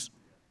issues.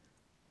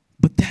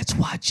 But that's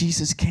why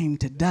Jesus came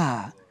to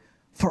die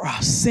for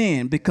our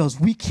sin, because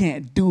we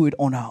can't do it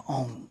on our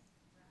own.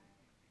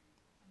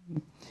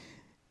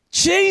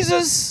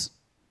 Jesus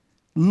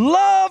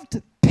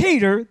loved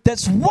Peter.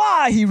 That's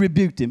why he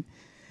rebuked him.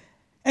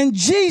 And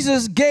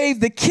Jesus gave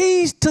the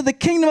keys to the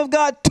kingdom of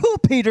God to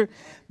Peter.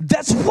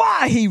 That's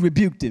why he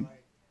rebuked him.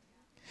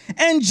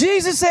 And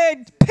Jesus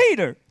said,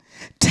 "Peter,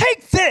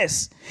 take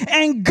this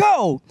and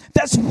go."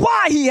 That's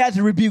why he had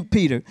to rebuke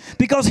Peter,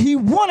 because he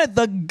wanted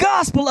the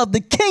gospel of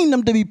the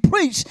kingdom to be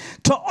preached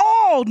to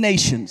all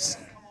nations.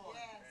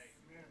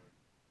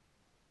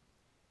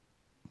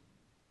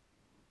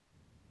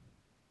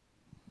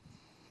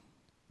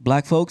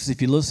 Black folks,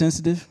 if you're a little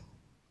sensitive,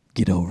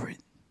 get over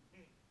it.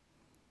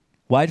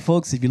 White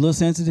folks, if you're a little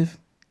sensitive,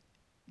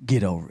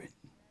 get over it.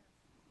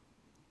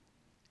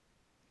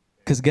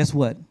 Because guess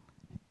what?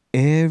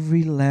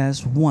 Every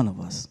last one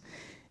of us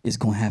is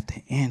going to have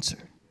to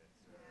answer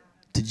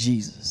to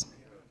Jesus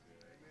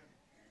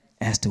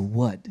as to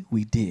what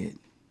we did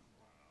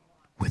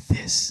with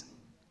this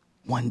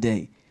one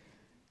day.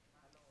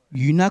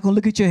 You're not going to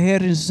look at your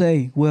head and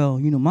say, "Well,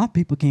 my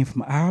people came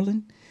from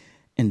Ireland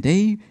and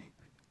they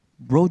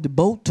rode the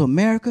boat to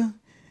America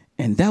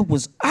and that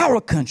was our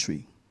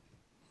country."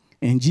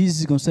 And Jesus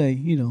is going to say,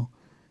 "The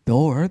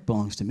whole earth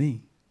belongs to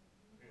me."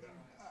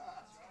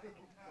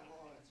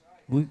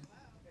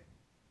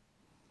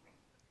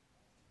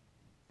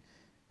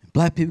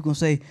 Black people going to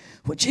say,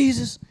 "Well,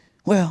 Jesus,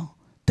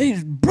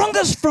 they brought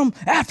us from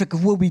Africa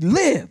where we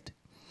lived.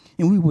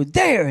 And we were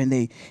there and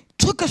they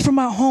took us from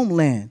our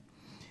homeland.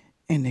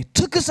 And they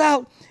took us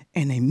out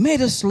and they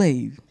made us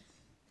slave."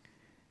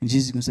 And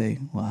Jesus is going to say,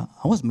 "Well,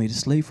 I was made a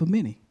slave for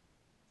many."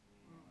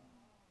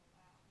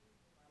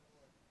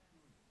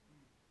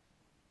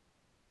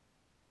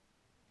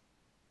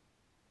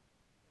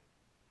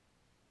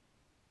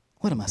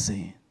 What am I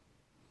saying?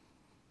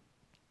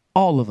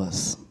 All of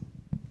us,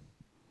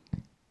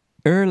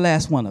 every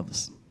last one of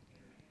us,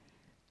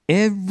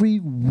 every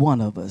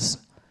one of us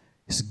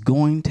is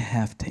going to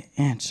have to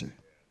answer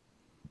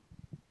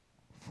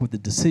for the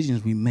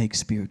decisions we make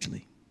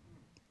spiritually.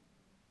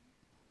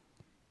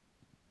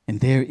 And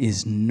there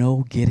is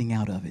no getting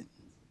out of it.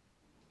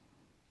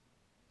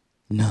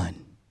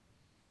 None.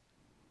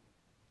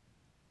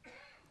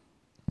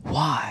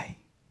 Why?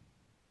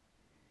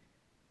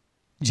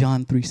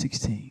 John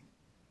 3:16.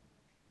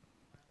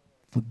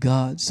 For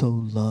God so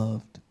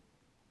loved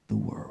the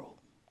world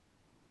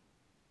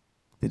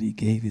that he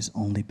gave his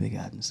only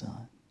begotten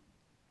Son,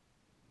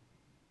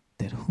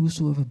 that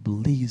whosoever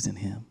believes in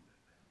him,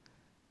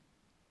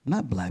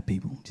 not black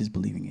people just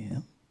believing in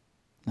him,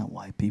 not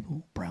white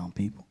people, brown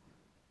people,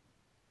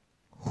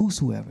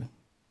 whosoever,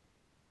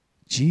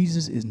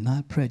 Jesus is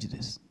not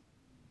prejudiced.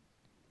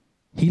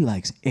 He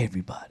likes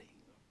everybody.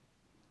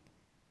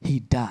 He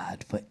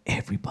died for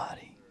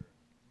everybody.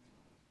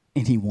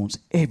 And he wants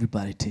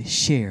everybody to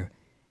share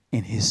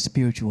in his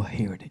spiritual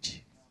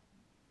heritage.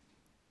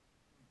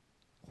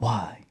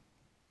 Why?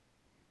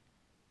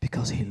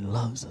 Because he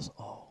loves us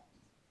all.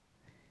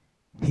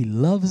 He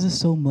loves us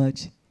so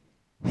much,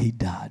 he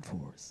died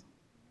for us.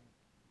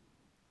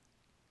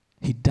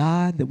 He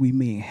died that we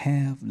may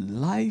have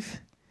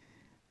life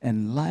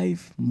and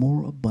life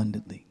more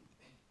abundantly.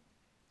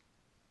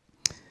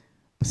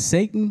 But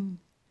Satan,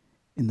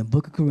 in the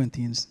book of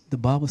Corinthians, the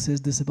Bible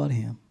says this about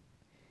him.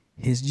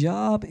 His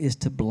job is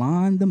to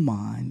blind the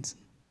minds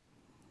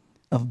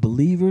of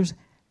believers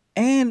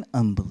and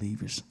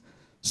unbelievers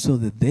so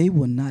that they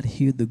will not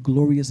hear the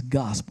glorious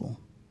gospel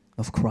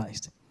of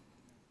Christ.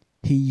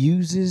 He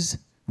uses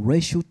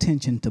racial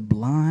tension to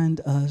blind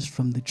us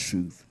from the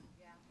truth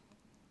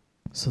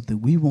so that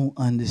we won't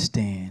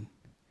understand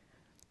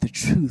the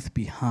truth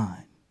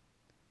behind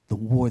the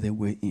war that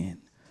we're in.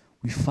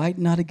 We fight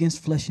not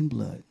against flesh and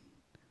blood.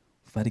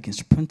 We fight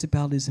against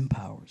principalities and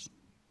powers,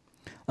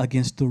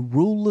 against the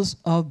rulers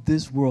of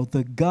this world.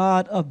 The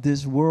God of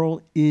this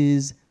world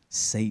is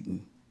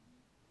Satan.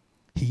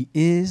 He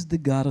is the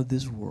God of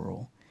this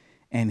world,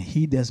 and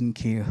he doesn't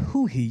care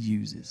who he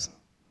uses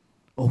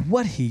or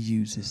what he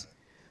uses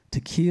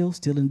to kill,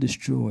 steal, and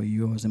destroy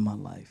yours and my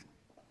life.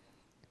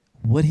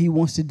 What he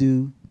wants to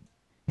do,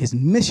 his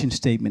mission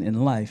statement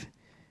in life,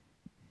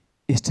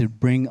 is to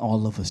bring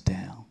all of us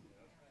down.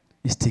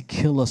 Is to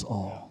kill us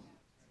all.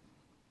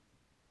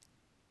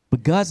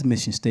 But God's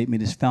mission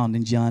statement is found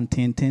in John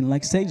 10:10,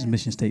 like Satan's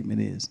mission statement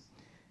is.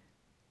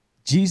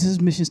 Jesus'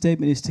 mission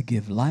statement is to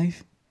give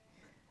life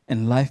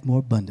and life more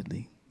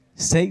abundantly.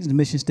 Satan's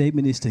mission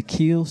statement is to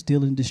kill,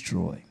 steal, and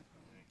destroy.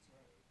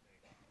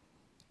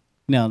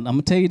 Now, I'm going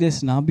to tell you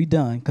this, and I'll be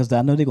done, because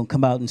I know they're going to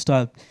come out and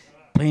start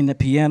playing the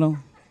piano.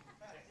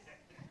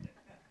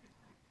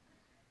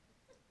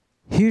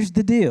 Here's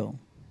the deal.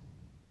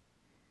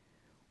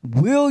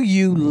 Will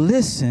you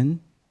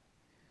listen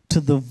to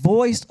the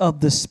voice of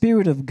the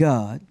Spirit of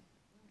God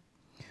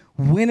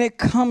when it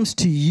comes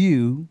to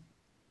you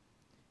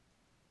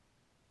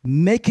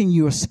making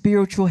your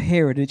spiritual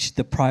heritage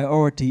the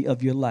priority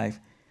of your life?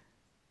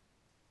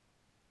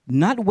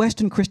 Not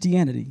Western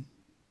Christianity.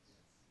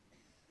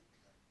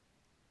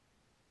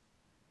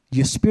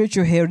 Your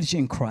spiritual heritage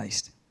in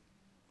Christ.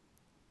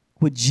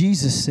 What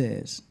Jesus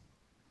says.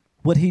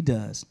 What he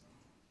does.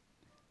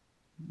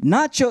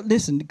 Not your,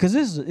 listen, because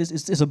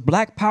it's a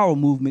black power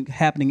movement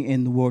happening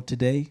in the world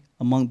today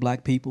among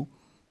black people.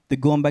 They're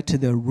going back to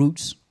their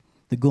roots.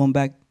 They're going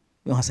back,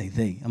 well, I say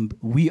they,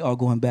 we are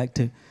going back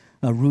to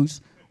our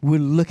roots. We're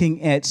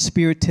looking at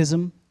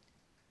spiritism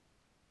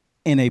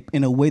in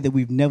a way that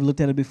we've never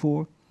looked at it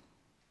before.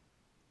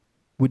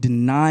 We're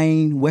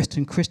denying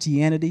Western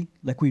Christianity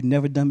like we've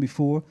never done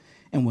before.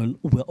 And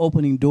we're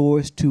opening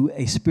doors to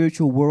a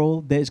spiritual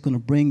world that is going to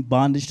bring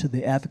bondage to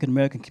the African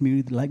American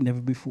community like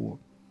never before.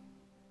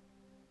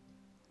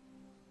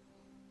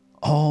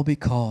 All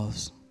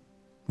because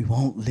we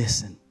won't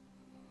listen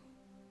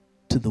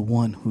to the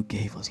one who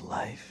gave us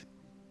life.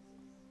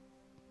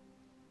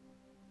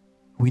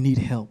 We need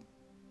help.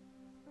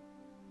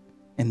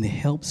 And the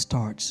help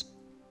starts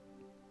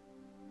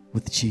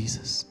with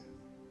Jesus.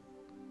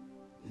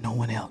 No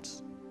one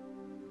else.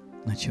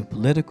 Not your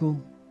political,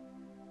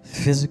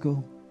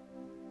 physical,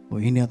 or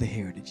any other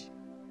heritage.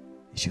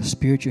 It's your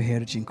spiritual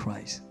heritage in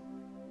Christ.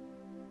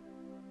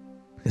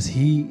 Because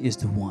he is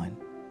the one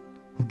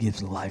who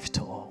gives life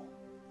to all.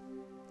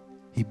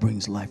 He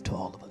brings life to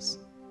all of us.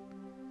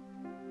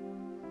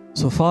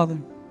 So, Father,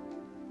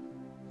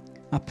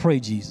 I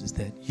pray, Jesus,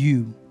 that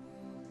you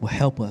will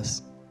help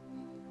us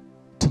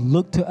to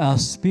look to our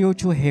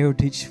spiritual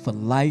heritage for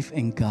life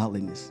and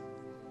godliness,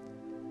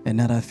 and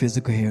not our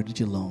physical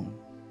heritage alone.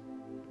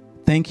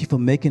 Thank you for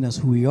making us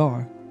who we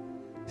are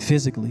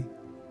physically,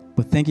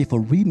 but thank you for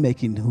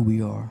remaking who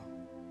we are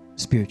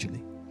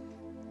spiritually.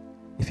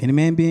 If any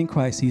man be in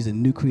Christ, he's a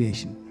new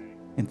creation.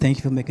 And thank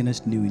you for making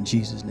us new in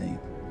Jesus' name.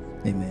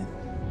 Amen.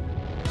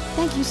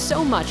 Thank you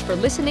so much for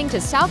listening to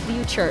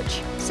Southview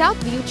Church.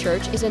 Southview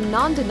Church is a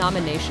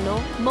non-denominational,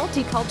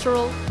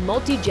 multicultural,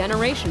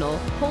 multi-generational,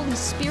 Holy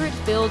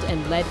Spirit-filled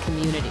and led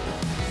community.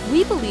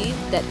 We believe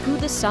that who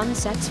the Son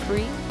sets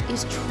free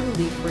is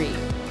truly free.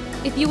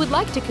 If you would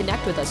like to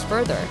connect with us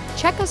further,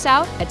 check us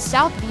out at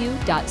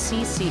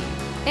southview.cc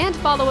and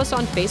follow us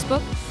on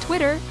Facebook,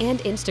 Twitter, and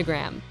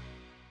Instagram.